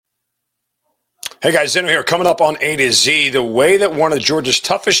Hey guys, Zinno here. Coming up on A to Z, the way that one of Georgia's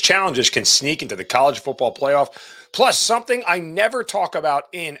toughest challenges can sneak into the college football playoff, plus something I never talk about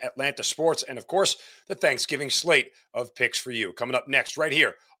in Atlanta sports, and of course, the Thanksgiving slate of picks for you. Coming up next, right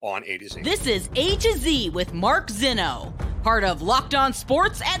here on A to Z. This is A to Z with Mark Zinno, part of Locked On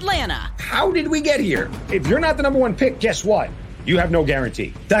Sports Atlanta. How did we get here? If you're not the number one pick, guess what? You have no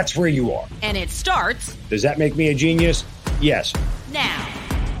guarantee. That's where you are. And it starts. Does that make me a genius? Yes. Now.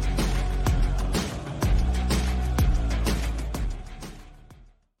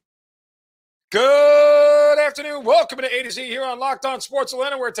 Good afternoon. Welcome to A to Z here on Locked On Sports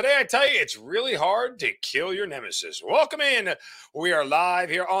Atlanta, where today I tell you it's really hard to kill your nemesis. Welcome in. We are live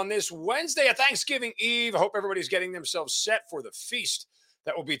here on this Wednesday of Thanksgiving Eve. I hope everybody's getting themselves set for the feast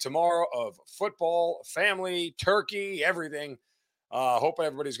that will be tomorrow of football, family, turkey, everything. Hope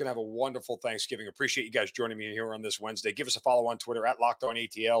everybody's going to have a wonderful Thanksgiving. Appreciate you guys joining me here on this Wednesday. Give us a follow on Twitter at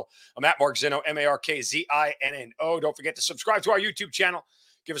LockedOnATL. I'm at Mark Zinno, MarkZinno. Don't forget to subscribe to our YouTube channel.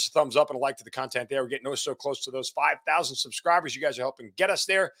 Give us a thumbs up and a like to the content there. We're getting so close to those 5,000 subscribers. You guys are helping get us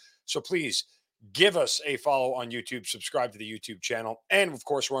there. So please give us a follow on YouTube. Subscribe to the YouTube channel. And, of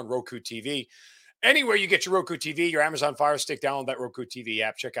course, we're on Roku TV. Anywhere you get your Roku TV, your Amazon Fire Stick, download that Roku TV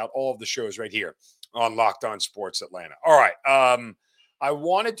app. Check out all of the shows right here on Locked On Sports Atlanta. All right. I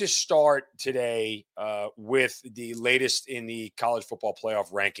wanted to start today with the latest in the college football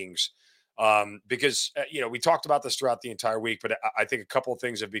playoff rankings. Because, we talked about this throughout the entire week, but I think a couple of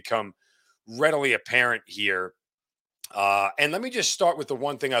things have become readily apparent here. And let me just start with the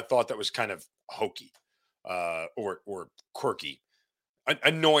one thing I thought that was kind of hokey or quirky,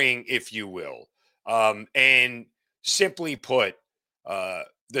 annoying, if you will. And simply put,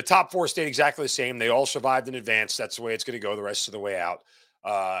 the top four stayed exactly the same. They all survived in advance. That's the way it's going to go the rest of the way out.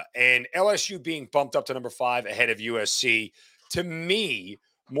 And LSU being bumped up to number 5 ahead of USC, to me,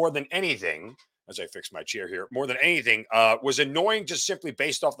 more than anything, as I fix my chair here, more than anything, was annoying just simply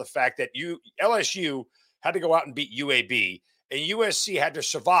based off the fact that LSU had to go out and beat UAB, and USC had to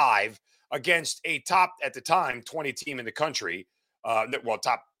survive against a top, at the time, 20 team in the country,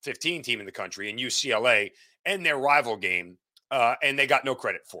 top 15 team in the country, in UCLA, and their rival game, and they got no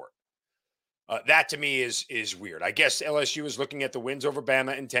credit for it. That to me is weird. I guess LSU is looking at the wins over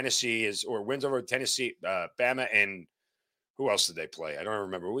Bama and Tennessee, or wins over Tennessee, Bama, and who else did they play? I don't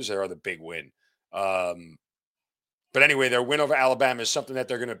remember. Who was their other big win? But anyway, their win over Alabama is something that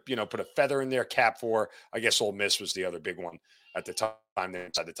they're going to, put a feather in their cap for. I guess Ole Miss was the other big one at the time. They're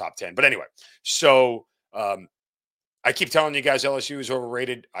inside the top 10. But anyway, so I keep telling you guys LSU is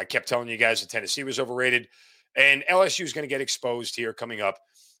overrated. I kept telling you guys that Tennessee was overrated. And LSU is going to get exposed here coming up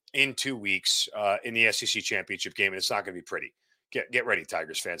in 2 weeks in the SEC championship game. And it's not going to be pretty. Get ready,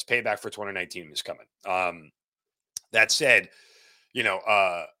 Tigers fans. Payback for 2019 is coming. That said,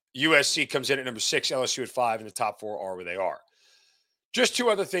 USC comes in at number 6, LSU at 5, and the top 4 are where they are. Just 2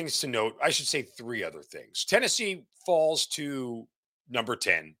 other things to note. I should say 3 other things. Tennessee falls to number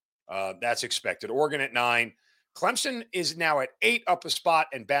 10. That's expected. Oregon at 9. Clemson is now at 8, up a spot,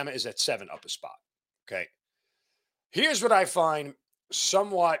 and Bama is at 7, up a spot. Okay. Here's what I find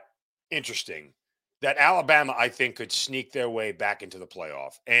somewhat interesting, that Alabama, I think, could sneak their way back into the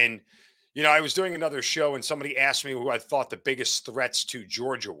playoff. And I was doing another show and somebody asked me who I thought the biggest threats to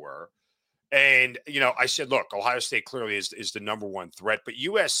Georgia were. And, I said, look, Ohio State clearly is the number one threat, but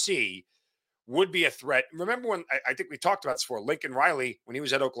USC would be a threat. Remember when I think we talked about this before, Lincoln Riley, when he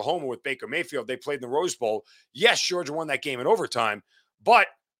was at Oklahoma with Baker Mayfield, they played in the Rose Bowl. Yes, Georgia won that game in overtime, but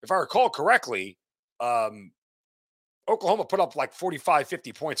if I recall correctly, Oklahoma put up like 45,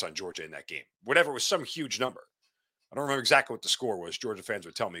 50 points on Georgia in that game. Whatever, it was some huge number. I don't remember exactly what the score was. Georgia fans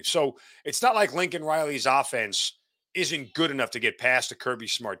would tell me. So it's not like Lincoln Riley's offense isn't good enough to get past a Kirby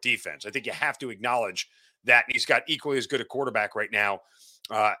Smart defense. I think you have to acknowledge that. And he's got equally as good a quarterback right now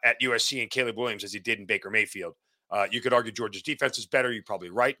at USC and Caleb Williams as he did in Baker Mayfield. You could argue Georgia's defense is better. You're probably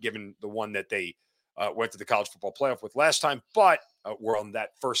right, given the one that they went to the college football playoff with last time. But we're on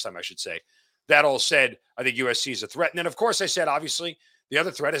that first time, I should say. That all said, I think USC is a threat. And then, of course, I said, obviously, the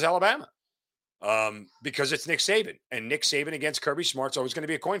other threat is Alabama. Because it's Nick Saban, and Nick Saban against Kirby Smart's always going to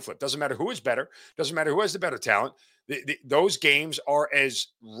be a coin flip. Doesn't matter who is better. Doesn't matter who has the better talent. Those games are as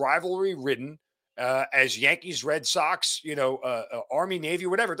rivalry ridden as Yankees, Red Sox, Army, Navy,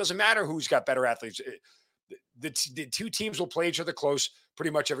 whatever. It doesn't matter who's got better athletes. The 2 teams will play each other close pretty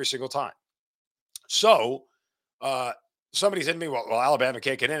much every single time. So somebody said to me, well, Alabama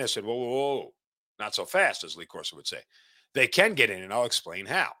can't get in. I said, whoa, not so fast, as Lee Corso would say. They can get in, and I'll explain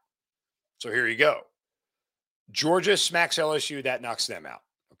how. So here you go. Georgia smacks LSU. That knocks them out.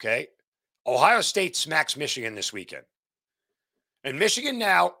 Okay. Ohio State smacks Michigan this weekend. And Michigan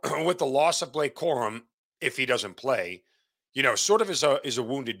now, with the loss of Blake Corum, if he doesn't play, sort of is a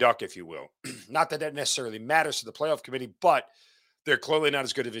wounded duck, if you will. Not that that necessarily matters to the playoff committee, but they're clearly not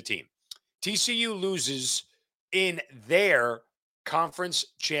as good of a team. TCU loses in their conference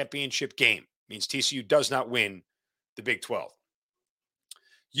championship game. Means TCU does not win the Big 12.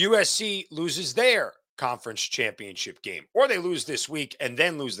 USC loses their conference championship game, or they lose this week and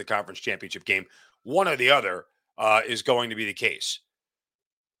then lose the conference championship game. One or the other is going to be the case.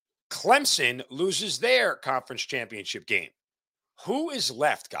 Clemson loses their conference championship game. Who is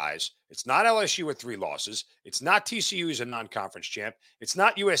left, guys? It's not LSU with 3 losses. It's not TCU who's a non-conference champ. It's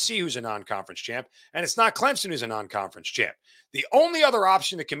not USC who's a non-conference champ. And it's not Clemson who's a non-conference champ. The only other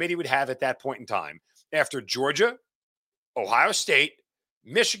option the committee would have at that point in time, after Georgia, Ohio State,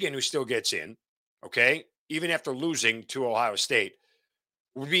 Michigan, who still gets in, okay, even after losing to Ohio State,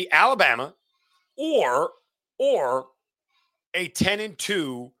 would be Alabama or a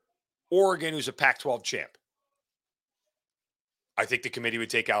 10-2 Oregon who's a Pac-12 champ. I think the committee would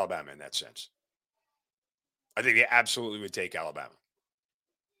take Alabama in that sense. I think they absolutely would take Alabama,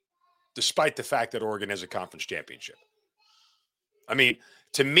 despite the fact that Oregon has a conference championship. I mean,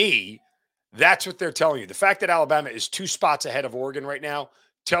 to me, that's what they're telling you. The fact that Alabama is 2 spots ahead of Oregon right now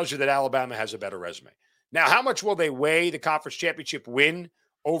tells you that Alabama has a better resume. Now, how much will they weigh the conference championship win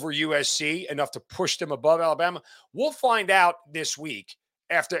over USC enough to push them above Alabama? We'll find out this week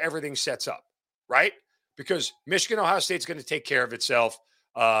after everything sets up, right? Because Michigan, Ohio State's going to take care of itself.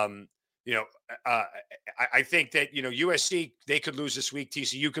 I think that, USC, they could lose this week.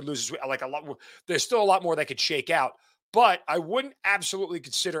 TCU could lose this week. Like a lot more. There's still a lot more that could shake out. But I wouldn't absolutely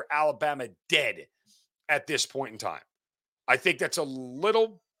consider Alabama dead at this point in time. I think that's a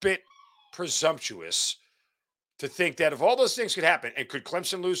little bit presumptuous to think that if all those things could happen, and could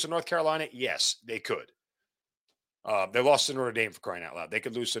Clemson lose to North Carolina? Yes, they could. They lost to Notre Dame, for crying out loud. They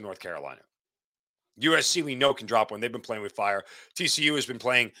could lose to North Carolina. USC, we know, can drop one. They've been playing with fire. TCU has been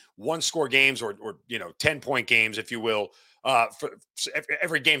playing 1-score games or 10-point games, if you will, for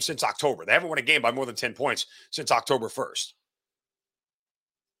every game since October. They haven't won a game by more than 10 points since October 1st.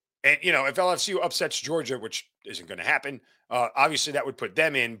 And, if LSU upsets Georgia, which isn't going to happen, obviously that would put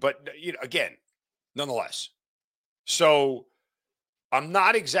them in. But, again, nonetheless. So I'm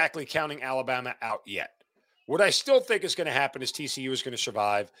not exactly counting Alabama out yet. What I still think is going to happen is TCU is going to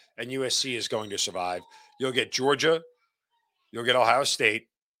survive and USC is going to survive. You'll get Georgia, you'll get Ohio State,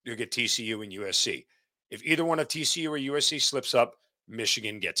 you'll get TCU and USC. If either one of TCU or USC slips up,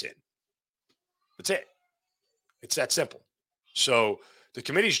 Michigan gets in. That's it. It's that simple. So the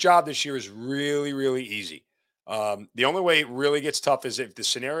committee's job this year is really, really easy. The only way it really gets tough is if the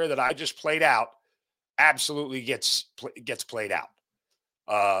scenario that I just played out absolutely gets played out.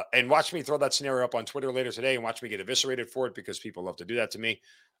 And watch me throw that scenario up on Twitter later today and watch me get eviscerated for it because people love to do that to me.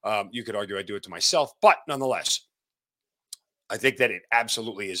 You could argue I do it to myself, but nonetheless, I think that it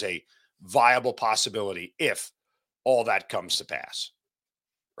absolutely is a viable possibility if all that comes to pass,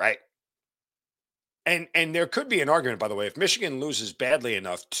 right? And there could be an argument, by the way, if Michigan loses badly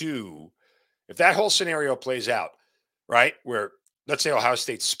enough if that whole scenario plays out, right, where let's say Ohio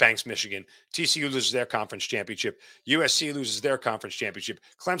State spanks Michigan, TCU loses their conference championship, USC loses their conference championship,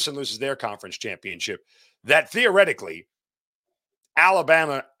 Clemson loses their conference championship, that theoretically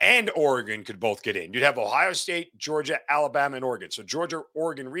Alabama and Oregon could both get in. You'd have Ohio State, Georgia, Alabama, and Oregon. So Georgia,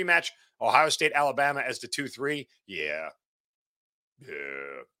 Oregon rematch, Ohio State, Alabama as the 2-3. Yeah.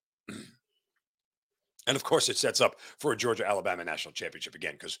 And of course, it sets up for a Georgia-Alabama national championship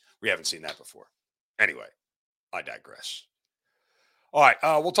again because we haven't seen that before. Anyway, I digress. All right,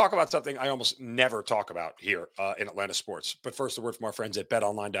 we'll talk about something I almost never talk about here in Atlanta sports. But first, a word from our friends at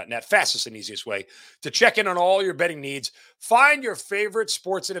betonline.net. Fastest and easiest way to check in on all your betting needs. Find your favorite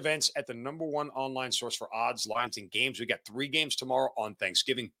sports and events at the #1 online source for odds, lines, and games. We got 3 games tomorrow on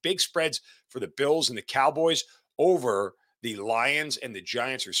Thanksgiving. Big spreads for the Bills and the Cowboys over the Lions and the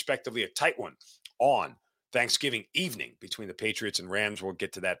Giants, respectively. A tight one on Thanksgiving evening between the Patriots and Rams. We'll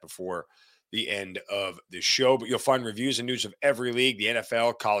get to that before the end of the show, but you'll find reviews and news of every league, the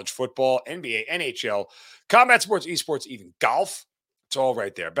NFL, college football, NBA, NHL, combat sports, esports, even golf. It's all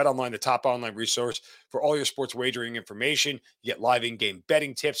right there. BetOnline, the top online resource for all your sports wagering information. You get live in-game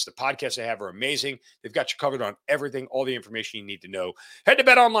betting tips. The podcasts they have are amazing. They've got you covered on everything, all the information you need to know. Head to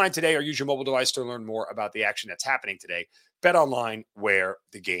BetOnline today or use your mobile device to learn more about the action that's happening today. BetOnline, where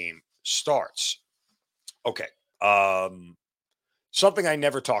the game starts. Okay. Something I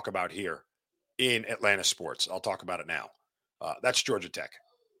never talk about here in Atlanta sports. I'll talk about it now. That's Georgia Tech.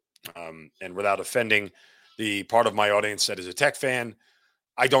 And without offending the part of my audience that is a Tech fan,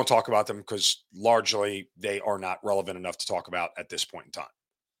 I don't talk about them because largely they are not relevant enough to talk about at this point in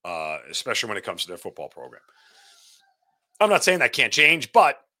time, especially when it comes to their football program. I'm not saying that can't change,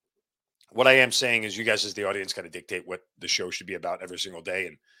 but what I am saying is you guys as the audience got to dictate what the show should be about every single day,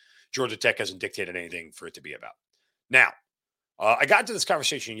 and Georgia Tech hasn't dictated anything for it to be about. Now, I got into this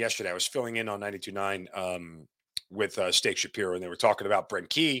conversation yesterday. I was filling in on 92.9 with Steak Shapiro, and they were talking about Brent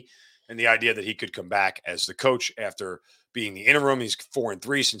Key and the idea that he could come back as the coach after being the interim. He's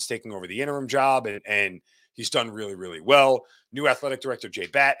 4-3 since taking over the interim job, and he's done really, really well. New athletic director Jay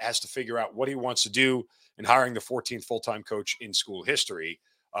Batt has to figure out what he wants to do in hiring the 14th full-time coach in school history.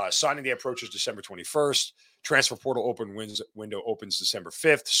 Signing day approaches December 21st. Transfer portal window opens December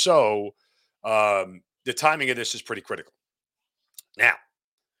 5th. So the timing of this is pretty critical. Now,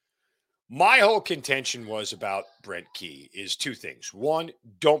 my whole contention was about Brent Key is two things. One,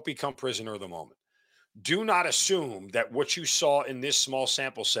 don't become prisoner of the moment. Do not assume that what you saw in this small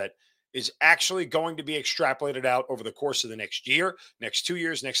sample set is actually going to be extrapolated out over the course of the next year, next 2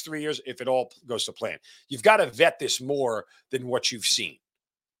 years, next 3 years, if it all goes to plan. You've got to vet this more than what you've seen.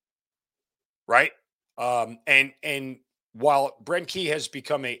 Right? And while Brent Key has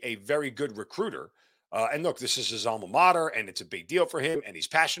become a very good recruiter, and look, this is his alma mater, and it's a big deal for him, and he's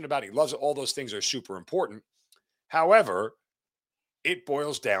passionate about it. He loves it. All those things are super important. However, it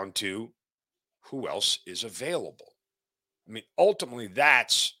boils down to who else is available. I mean, ultimately,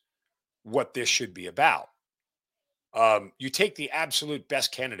 that's what this should be about. You take the absolute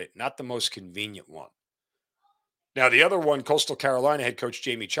best candidate, not the most convenient one. Now, the other one, Coastal Carolina head coach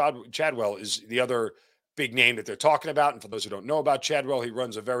Jamie Chadwell, is the other big name that they're talking about. And for those who don't know about Chadwell, he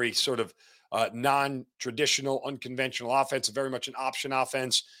runs a very sort of non-traditional, unconventional offense, very much an option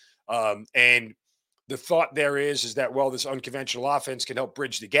offense. And the thought there is that, well, this unconventional offense can help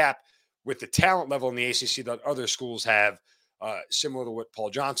bridge the gap with the talent level in the ACC that other schools have, similar to what Paul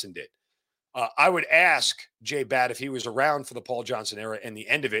Johnson did. I would ask Jay Batt if he was around for the Paul Johnson era and the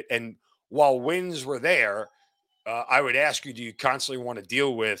end of it. And while wins were there, I would ask you, do you constantly want to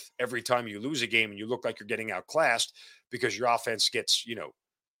deal with every time you lose a game and you look like you're getting outclassed because your offense gets,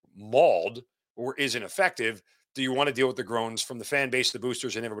 mauled or isn't effective? Do you want to deal with the groans from the fan base, the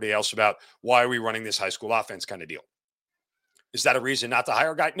boosters, and everybody else about why are we running this high school offense kind of deal? Is that a reason not to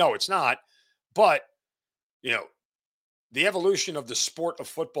hire a guy? No, it's not. But, the evolution of the sport of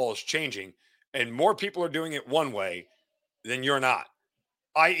football is changing, and more people are doing it one way than you're not.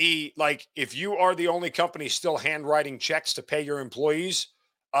 I.e., like if you are the only company still handwriting checks to pay your employees,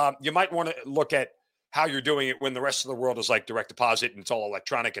 you might want to look at how you're doing it when the rest of the world is like direct deposit and it's all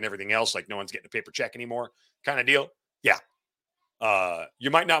electronic and everything else, like no one's getting a paper check anymore kind of deal. Yeah.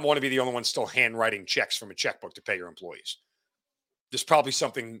 You might not want to be the only one still handwriting checks from a checkbook to pay your employees. There's probably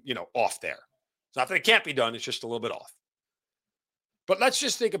something, off there. It's not that it can't be done. It's just a little bit off. But let's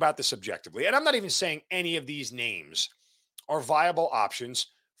just think about this objectively. And I'm not even saying any of these names are viable options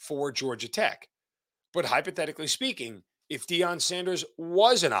for Georgia Tech. But hypothetically speaking, if Deion Sanders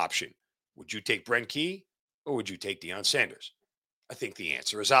was an option, would you take Brent Key or would you take Deion Sanders? I think the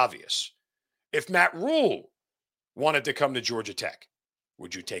answer is obvious. If Matt Rule wanted to come to Georgia Tech,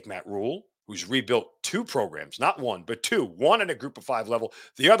 would you take Matt Rule, who's rebuilt two programs, not one, but two, one at a group of five level,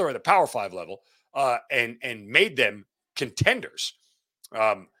 the other at a power five level, and made them contenders?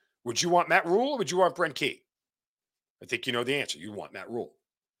 Would you want Matt Rule or would you want Brent Key? I think you know the answer. You want Matt Rule.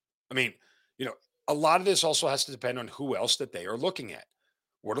 I mean, a lot of this also has to depend on who else that they are looking at.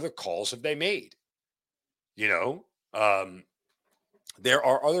 What are the calls have they made? There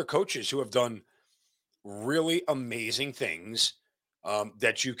are other coaches who have done really amazing things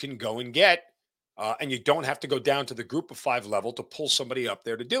that you can go and get, and you don't have to go down to the group of five level to pull somebody up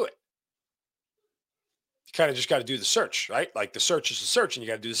there to do it. You kind of just got to do the search, right? Like the search is the search, and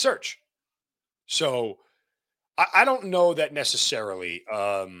you got to do the search. So I don't know that necessarily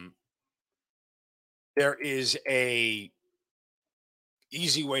there is a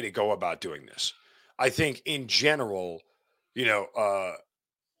easy way to go about doing this. I think in general,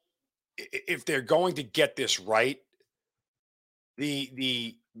 if they're going to get this right,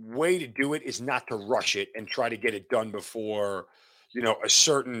 the way to do it is not to rush it and try to get it done before a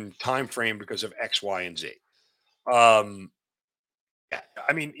certain time frame because of X, Y, and Z. Yeah,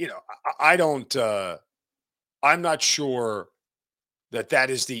 I mean, I don't. I'm not sure that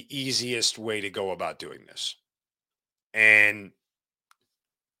is the easiest way to go about doing this, and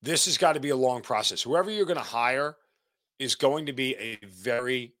this has got to be a long process. Whoever you're going to hire is going to be a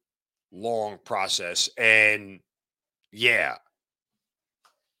very long process. And yeah,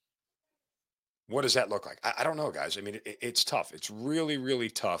 what does that look like? I don't know, guys. I mean, it's tough. It's really,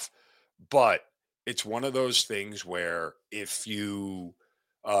 really tough. But it's one of those things where if you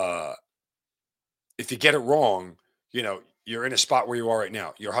if you get it wrong, you're in a spot where you are right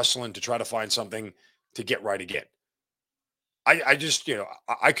now. You're hustling to try to find something to get right again. I just,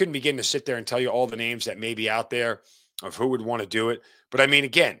 I couldn't begin to sit there and tell you all the names that may be out there of who would want to do it. But I mean,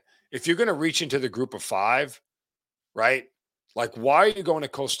 again, if you're going to reach into the group of five, right? Like, why are you going to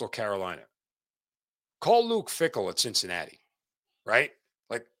Coastal Carolina? Call Luke Fickell at Cincinnati, right?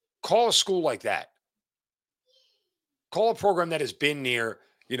 Like, call a school like that. Call a program that has been near,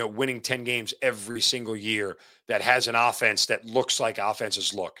 winning 10 games every single year, that has an offense that looks like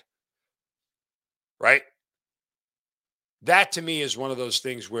offenses look, right? That to me is one of those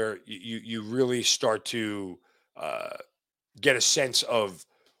things where you really start to get a sense of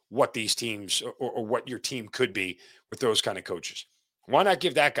what these teams or what your team could be with those kind of coaches. Why not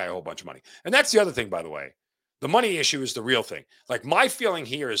give that guy a whole bunch of money? And that's the other thing, by the way. The money issue is the real thing. Like, my feeling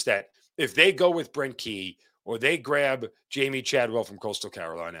here is that if they go with Brent Key or they grab Jamie Chadwell from Coastal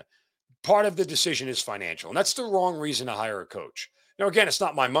Carolina, part of the decision is financial. And that's the wrong reason to hire a coach. Now, again, it's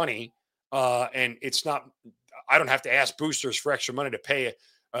not my money. And it's not, I don't have to ask boosters for extra money to pay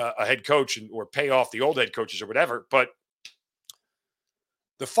a head coach or pay off the old head coaches or whatever. But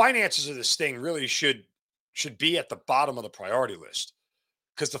the finances of this thing really should be at the bottom of the priority list,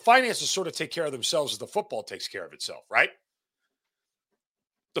 because the finances sort of take care of themselves as the football takes care of itself, right?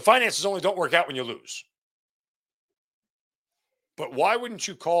 The finances only don't work out when you lose. But why wouldn't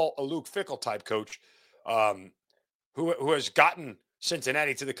you call a Luke Fickell type coach who has gotten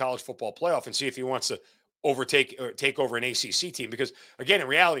Cincinnati to the college football playoff and see if he wants to take over an ACC team? Because again, in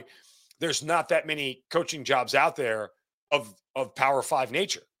reality, there's not that many coaching jobs out there of Power 5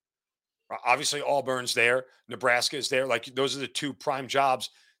 nature. Obviously, Auburn's there. Nebraska is there. Like, those are the two prime jobs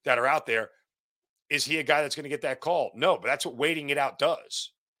that are out there. Is he a guy that's going to get that call? No, but that's what waiting it out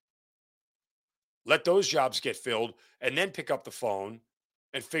does. Let those jobs get filled and then pick up the phone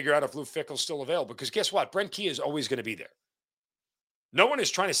and figure out if Luke Fickell's still available. Because guess what? Brent Key is always going to be there. No one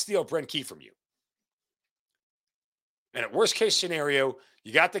is trying to steal Brent Key from you. And at worst case scenario,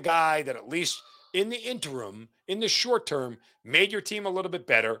 you got the guy that at least in the interim, in the short term, made your team a little bit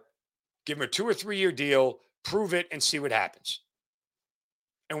better. Give him a 2 or 3 year deal, prove it, and see what happens.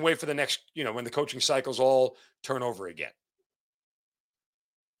 And wait for the next, when the coaching cycles all turn over again.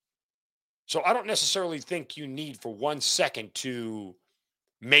 So I don't necessarily think you need for 1 second to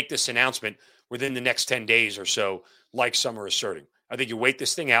make this announcement within the next 10 days or so, like some are asserting. I think you wait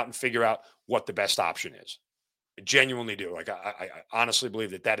this thing out and figure out what the best option is. I genuinely do. Like, I honestly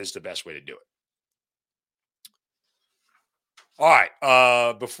believe that is the best way to do it. All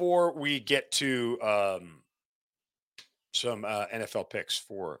right. Before we get to some NFL picks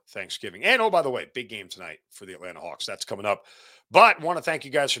for Thanksgiving. And, oh, by the way, big game tonight for the Atlanta Hawks. That's coming up. But want to thank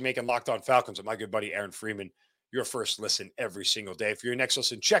you guys for making Locked On Falcons with my good buddy Aaron Freeman your first listen every single day. For your next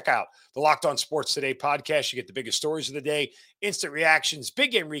listen, check out the Locked On Sports Today podcast. You get the biggest stories of the day, instant reactions,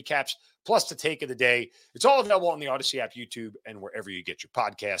 big game recaps, plus the take of the day. It's all available on the Odyssey app, YouTube, and wherever you get your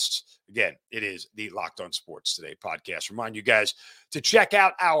podcasts. Again, it is the Locked On Sports Today podcast. Remind you guys to check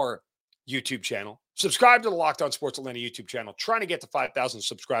out our YouTube channel. Subscribe to the Locked On Sports Atlanta YouTube channel. Trying to get to 5,000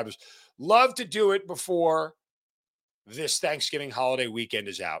 subscribers. Love to do it before this Thanksgiving holiday weekend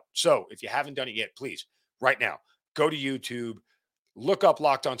is out. So if you haven't done it yet, please, right now, go to YouTube, look up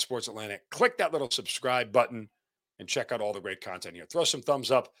Locked On Sports Atlanta, click that little subscribe button, and check out all the great content here. Throw some thumbs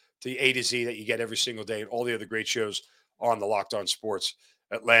up to the A to Z that you get every single day and all the other great shows on the Locked On Sports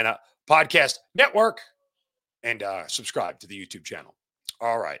Atlanta podcast network, and subscribe to the YouTube channel.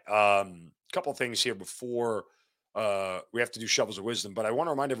 All right. Couple things here before we have to do Shovels of Wisdom, but I want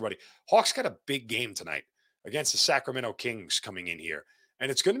to remind everybody, Hawks got a big game tonight against the Sacramento Kings coming in here. And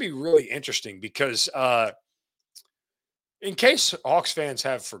it's going to be really interesting because in case Hawks fans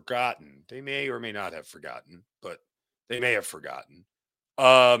have forgotten, they may or may not have forgotten, but they may have forgotten.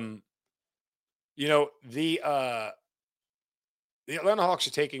 The Atlanta Hawks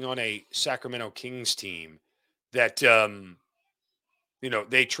are taking on a Sacramento Kings team that,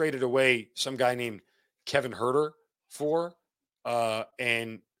 they traded away some guy named Kevin Huerter for.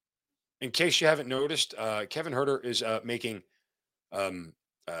 And in case you haven't noticed, Kevin Huerter is making,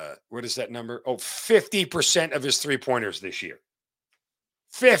 what is that number? 50% of his three-pointers this year.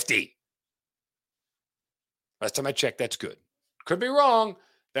 50. Last time I checked, that's good. Could be wrong.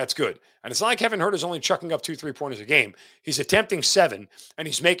 That's good. And it's not like Kevin Huerter's only chucking up 2 3-pointers a game. He's attempting 7, and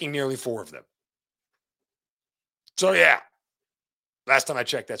he's making nearly 4 of them. So, yeah. Last time I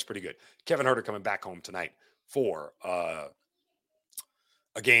checked, that's pretty good. Kevin Huerter coming back home tonight for a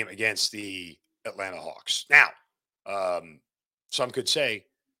game against the Atlanta Hawks. Now, some could say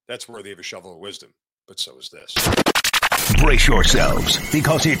that's worthy of a shovel of wisdom, but so is this. Brace yourselves,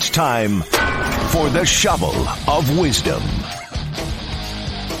 because it's time for the Shovel of Wisdom.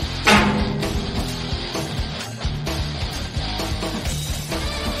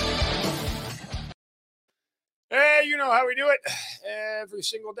 Hey, you know how we do it. Every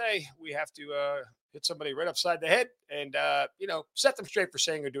single day, we have to hit somebody right upside the head and, set them straight for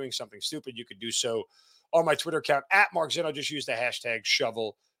saying or doing something stupid. You could do so on my Twitter account, at Mark Zinno. Just use the hashtag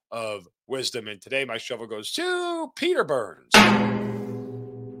Shovel of Wisdom. And today, my shovel goes to Peter Burns. Peter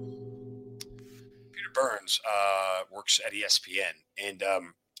Burns works at ESPN. And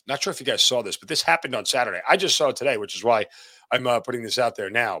not sure if you guys saw this, but this happened on Saturday. I just saw it today, which is why I'm putting this out there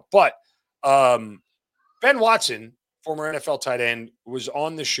now. But Ben Watson, former NFL tight end, was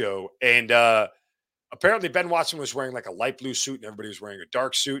on the show, and apparently Ben Watson was wearing like a light blue suit, and everybody was wearing a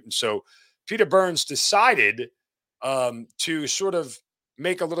dark suit. And so Peter Burns decided to sort of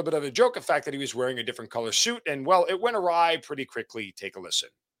make a little bit of a joke of the fact that he was wearing a different color suit. And, well, it went awry pretty quickly. Take a listen.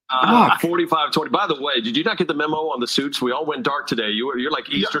 45-20. By the way, did you not get the memo on the suits? We all went dark today. You're like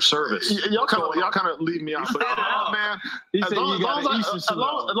Easter service. Y'all kind of leave me out. But man, as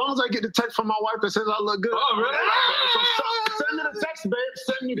long as I get the text from my wife that says I look good. Oh, really? So send me the text, babe.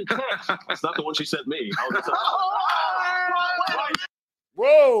 Send me the text. That's not the one she sent me.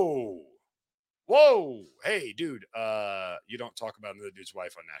 Whoa. Hey, dude, you don't talk about another dude's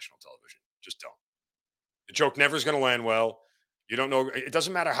wife on national television. Just don't. The joke never is going to land well. You don't know. It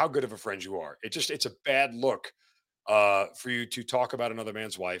doesn't matter how good of a friend you are. It's a bad look for you to talk about another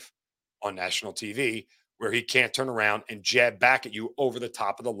man's wife on national TV where he can't turn around and jab back at you over the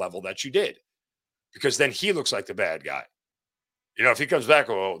top of the level that you did, because then he looks like the bad guy. You know, if he comes back,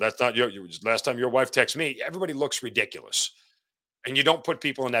 oh, that's not your last time your wife texted me. Everybody looks ridiculous. And you don't put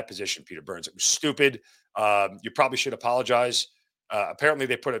people in that position, Peter Burns. It was stupid. You probably should apologize. Apparently,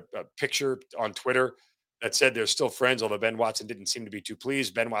 they put a picture on Twitter that said they're still friends, although Ben Watson didn't seem to be too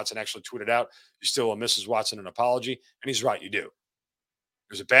pleased. Ben Watson actually tweeted out, "You still owe Mrs. Watson an apology." And he's right, you do. It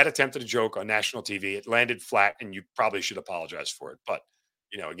was a bad attempt at a joke on national TV. It landed flat, and you probably should apologize for it. But,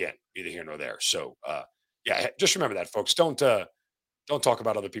 again, neither here nor there. So, just remember that, folks. Don't talk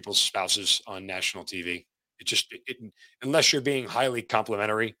about other people's spouses on national TV. Unless you're being highly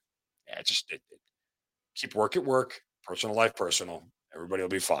complimentary, keep work at work, personal life personal. Everybody will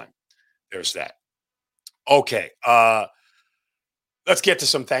be fine. There's that. Okay, let's get to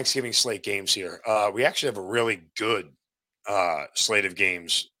some Thanksgiving slate games here. We actually have a really good slate of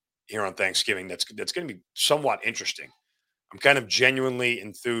games here on Thanksgiving. That's going to be somewhat interesting. I'm kind of genuinely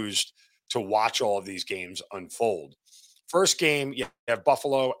enthused to watch all of these games unfold. First game, you have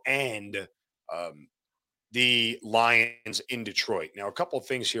Buffalo and the Lions in Detroit. Now, a couple of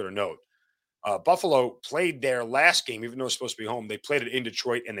things here to note. Buffalo played their last game, even though it's supposed to be home. They played it in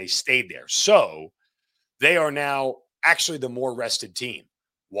Detroit, and they stayed there. So they are now actually the more rested team.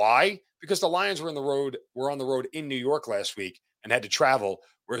 Why? Because the Lions were on the road in New York last week and had to travel,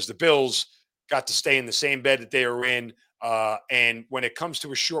 whereas the Bills got to stay in the same bed that they were in. And when it comes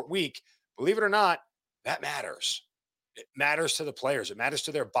to a short week, believe it or not, that matters. It matters to the players. It matters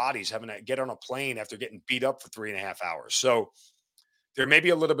to their bodies having to get on a plane after getting beat up for 3.5 hours. So there may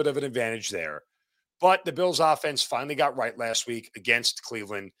be a little bit of an advantage there. But the Bills offense finally got right last week against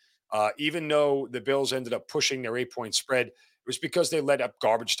Cleveland. Even though the Bills ended up pushing their 8-point spread, it was because they let up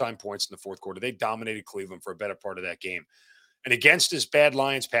garbage time points in the fourth quarter. They dominated Cleveland for a better part of that game. And against this bad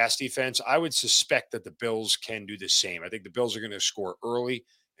Lions pass defense, I would suspect that the Bills can do the same. I think the Bills are going to score early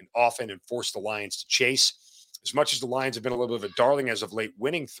and often and force the Lions to chase. As much as the Lions have been a little bit of a darling as of late,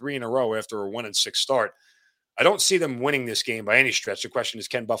 winning 3 in a row after a 1-6 start, I don't see them winning this game by any stretch. The question is,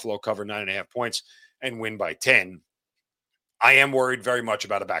 can Buffalo cover 9.5 points and win by 10? I am worried very much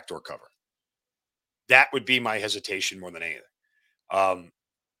about a backdoor cover. That would be my hesitation more than anything.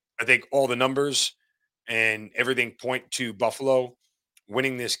 I think all the numbers and everything point to Buffalo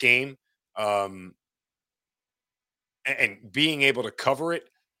winning this game and being able to cover it.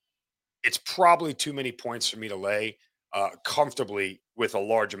 It's probably too many points for me to lay comfortably with a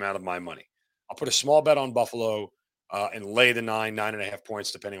large amount of my money. I'll put a small bet on Buffalo and lay the 9.5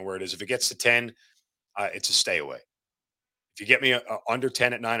 points, depending on where it is. If it gets to 10, it's a stay away. If you get me under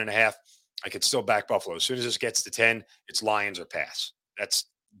 10 at 9.5, I could still back Buffalo. As soon as this gets to 10, it's Lions or pass. That's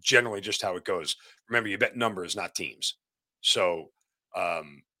generally just how it goes. Remember, you bet numbers, not teams. So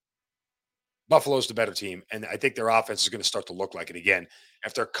Buffalo's the better team, and I think their offense is going to start to look like it again.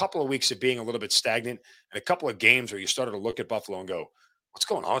 After a couple of weeks of being a little bit stagnant and a couple of games where you started to look at Buffalo and go, what's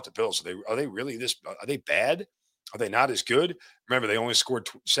going on with the Bills? Are they really this? Are they bad? Are they not as good? Remember, they only scored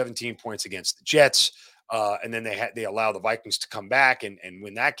 17 points against the Jets. And then they allow the Vikings to come back and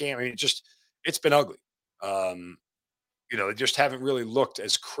win that game. I mean, it's been ugly. They just haven't really looked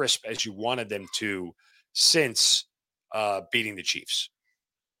as crisp as you wanted them to since beating the Chiefs.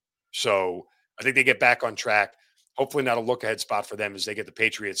 So I think they get back on track. Hopefully not a look-ahead spot for them as they get the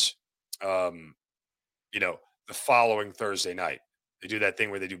Patriots, the following Thursday night. They do that thing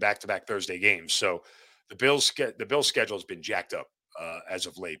where they do back-to-back Thursday games. So the Bills' schedule has been jacked up as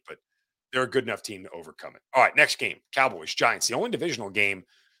of late, but they're a good enough team to overcome it. All right, next game, Cowboys, Giants. The only divisional game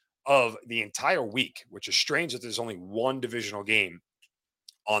of the entire week, which is strange that there's only one divisional game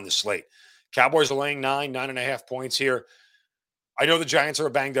on the slate. Cowboys are laying 9.5 points here. I know the Giants are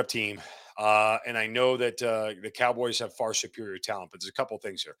a banged-up team, and I know that the Cowboys have far superior talent, but there's a couple of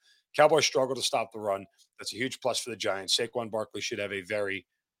things here. Cowboys struggle to stop the run. That's a huge plus for the Giants. Saquon Barkley should have a very,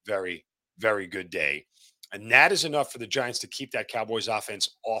 very, very good day. And that is enough for the Giants to keep that Cowboys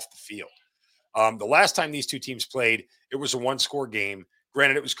offense off the field. The last time these two teams played, it was a one-score game.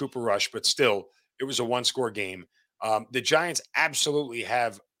 Granted, it was Cooper Rush, but still, it was a one-score game. The Giants absolutely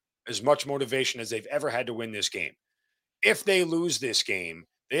have as much motivation as they've ever had to win this game. If they lose this game,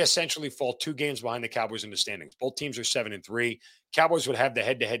 they essentially fall 2 games behind the Cowboys in the standings. Both teams are 7-3. Cowboys would have the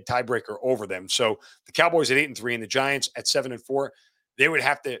head-to-head tiebreaker over them. So the Cowboys at 8-3 and the Giants at 7-4, they would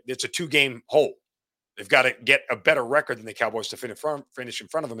have to. It's a 2-game hole. They've got to get a better record than the Cowboys to finish in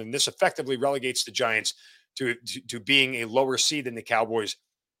front of them, and this effectively relegates the Giants to being a lower seed than the Cowboys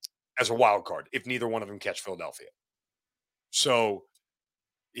as a wild card if neither one of them catch Philadelphia. So,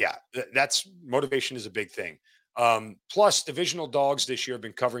 yeah, that's motivation is a big thing. Plus, divisional dogs this year have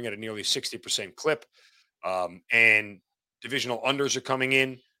been covering at a nearly 60% clip, and divisional unders are coming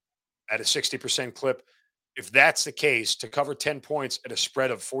in at a 60% clip. If that's the case, to cover 10 points at a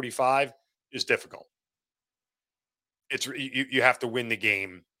spread of 45 is difficult. It's you have to win the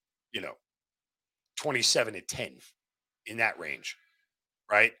game, 27-10 in that range,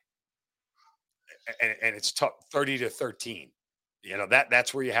 right? And it's tough, 30-13.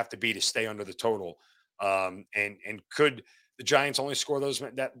 That's where you have to be to stay under the total. And could the Giants only score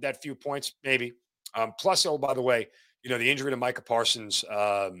that few points? Maybe. Plus, by the way, the injury to Micah Parsons,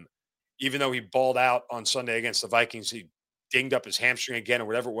 even though he balled out on Sunday against the Vikings, he dinged up his hamstring again or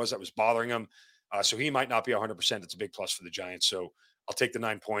whatever it was that was bothering him. So he might not be 100%. It's a big plus for the Giants. So I'll take the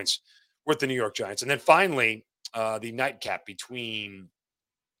 9 points with the New York Giants. And then finally, the nightcap between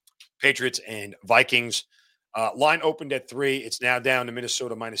Patriots and Vikings. Line opened at 3. It's now down to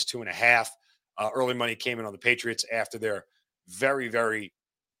Minnesota minus 2.5. Early money came in on the Patriots after their very, very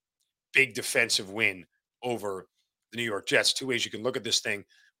big defensive win over the New York Jets. 2 ways you can look at this thing.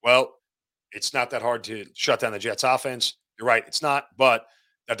 Well, it's not that hard to shut down the Jets offense. You're right, it's not, but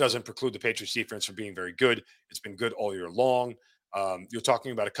that doesn't preclude the Patriots defense from being very good. It's been good all year long. You're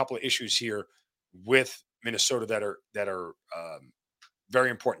talking about a couple of issues here with Minnesota that are very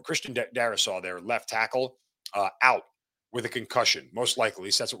important. Christian Darrisaw, their left tackle, out with a concussion, most likely. At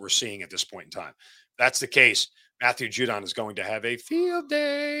least that's what we're seeing at this point in time. If that's the case, Matthew Judon is going to have a field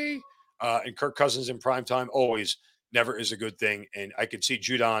day. And Kirk Cousins in primetime always never is a good thing. And I could see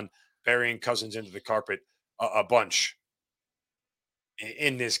Judon burying Cousins into the carpet a bunch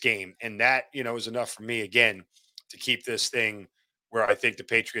in this game. And that, is enough for me, again, to keep this thing where I think the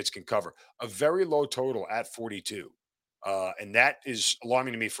Patriots can cover. A very low total at 42. And that is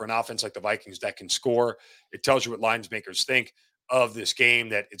alarming to me for an offense like the Vikings that can score. It tells you what lines makers think of this game,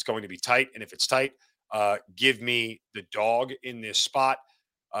 that it's going to be tight. And if it's tight, give me the dog in this spot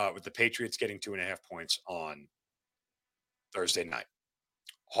with the Patriots getting 2.5 points on Thursday night.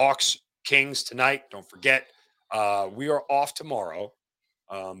 Hawks, Kings tonight. Don't forget, we are off tomorrow,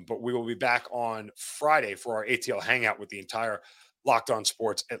 but we will be back on Friday for our ATL hangout with the entire Locked On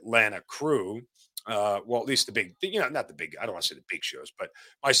Sports Atlanta crew. Well, at least the big, not the big, I don't want to say the big shows, but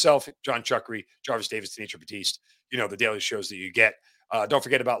myself, John Chuckery, Jarvis Davis, Demetri Batiste, the daily shows that you get. Don't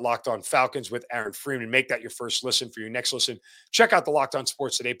forget about Locked On Falcons with Aaron Freeman. Make that your first listen. For your next listen, check out the Locked On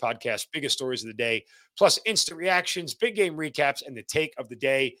Sports Today podcast, biggest stories of the day, plus instant reactions, big game recaps, and the take of the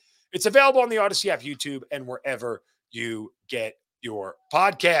day. It's available on the Odyssey app, YouTube, and wherever you get your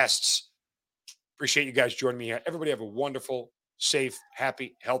podcasts. Appreciate you guys joining me here. Everybody have a wonderful, safe,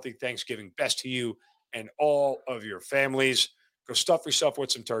 happy, healthy Thanksgiving. Best to you and all of your families. Go stuff yourself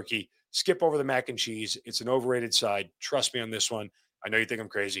with some turkey. Skip over the mac and cheese. It's an overrated side. Trust me on this one. I know you think I'm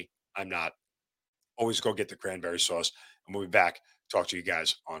crazy. I'm not. Always go get the cranberry sauce. And we'll be back. Talk to you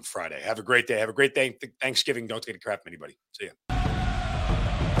guys on Friday. Have a great day. Have a great day. Thanksgiving. Don't take a crap from anybody. See ya.